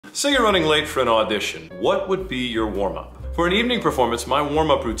Say you're running late for an audition. What would be your warm-up? For an evening performance, my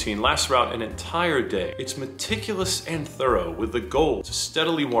warm-up routine lasts throughout an entire day. It's meticulous and thorough with the goal to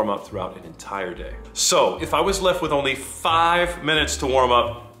steadily warm up throughout an entire day. So, if I was left with only 5 minutes to warm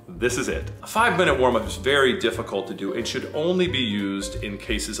up, this is it. A 5-minute warm-up is very difficult to do and should only be used in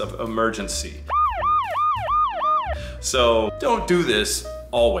cases of emergency. So, don't do this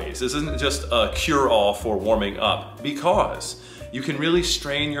always. This isn't just a cure-all for warming up, because you can really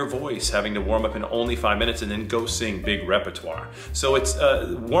strain your voice having to warm up in only 5 minutes and then go sing big repertoire. So it's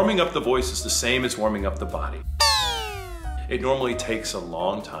warming up the voice is the same as warming up the body. It normally takes a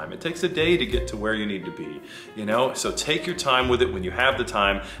long time. It takes a day to get to where you need to be, you know? So take your time with it when you have the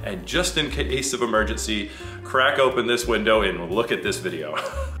time, and just in case of emergency, crack open this window and look at this video.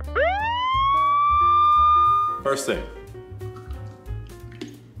 First thing.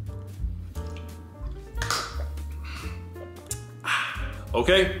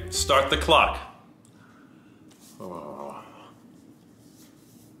 Okay, start the clock.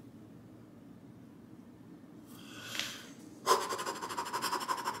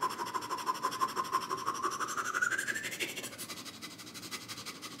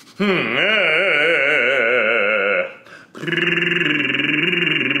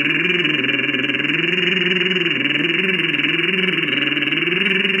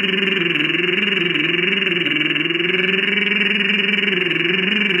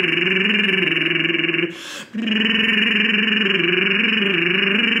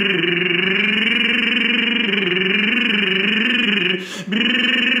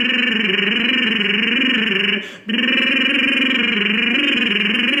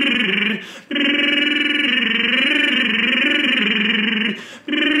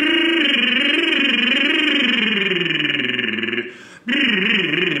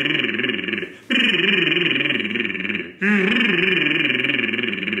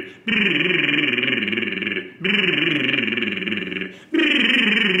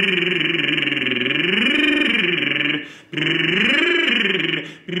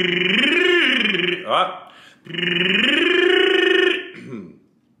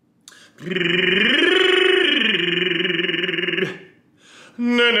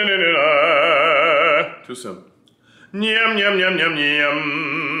 Too soon. Nyam nyam nyam nyam nyam.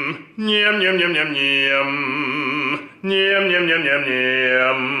 Nyam nyam nyam nyam nyam. Nyam nyam nyam nyam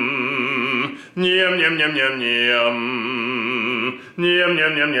nyam. Nyam nyam nyam nyam nyam. Nyam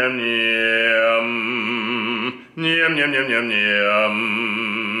nyam nyam nyam nyam. Nyam nyam nyam nyam nyam.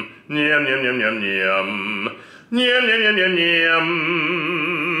 Nyam nyam nyam nyam nyam. Nyam nyam nyam nyam nyam.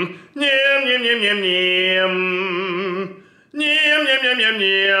 Nyam nyam nyam nyam nyam. Nyam nyam nyam nyam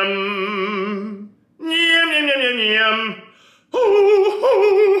nyam. Nyam nyam nyam nyam nyam.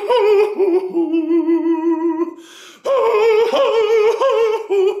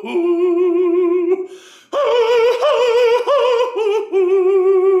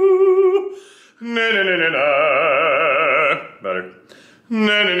 Na na na na na. Better.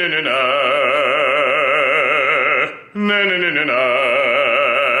 Na na na na na. Na na na na na.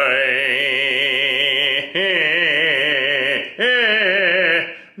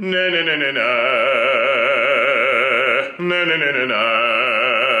 Na na na na na. Na na na na na.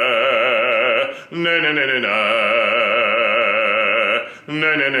 Na na na na na. Na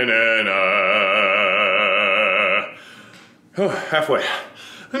na na na na. Oh, halfway.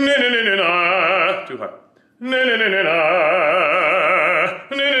 Na na na na na. Too high. Na na na na na.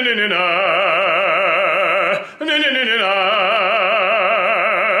 Na na na na na. Na na na na na.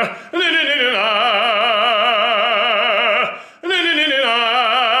 Na na na na na. Na na na na na.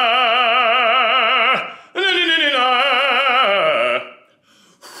 Na na na na na.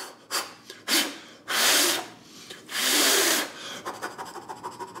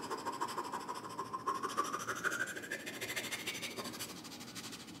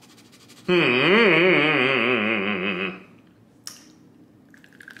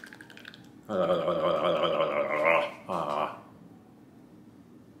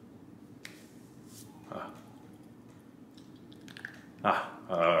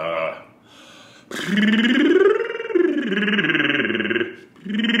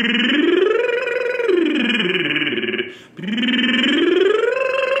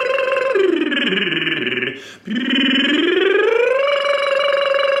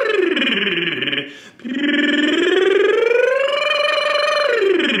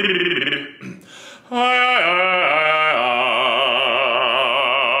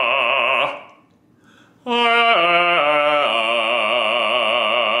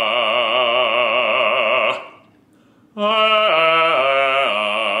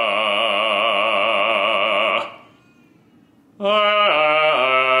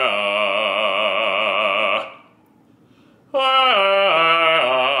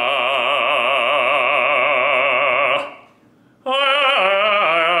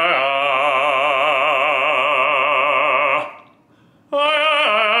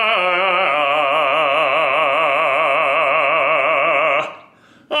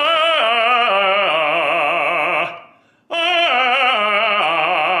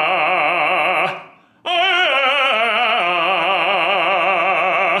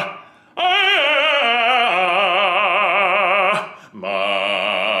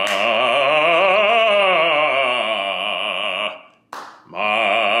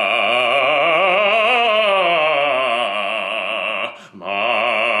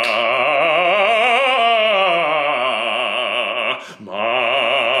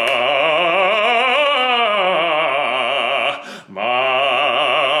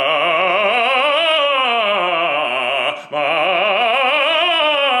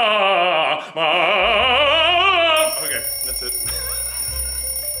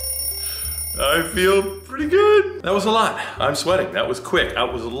 feel pretty good. That was a lot. I'm sweating. That was quick.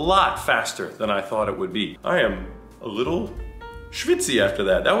 That was a lot faster than I thought it would be. I am a little schwitzy after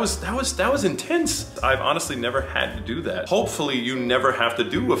that. That was intense. I've honestly never had to do that. Hopefully you never have to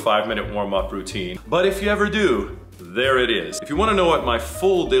do a 5-minute warm-up routine. But if you ever do, there it is. If you want to know what my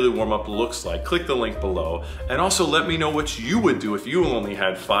full daily warm-up looks like, click the link below. And also let me know what you would do if you only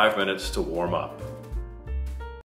had 5 minutes to warm up.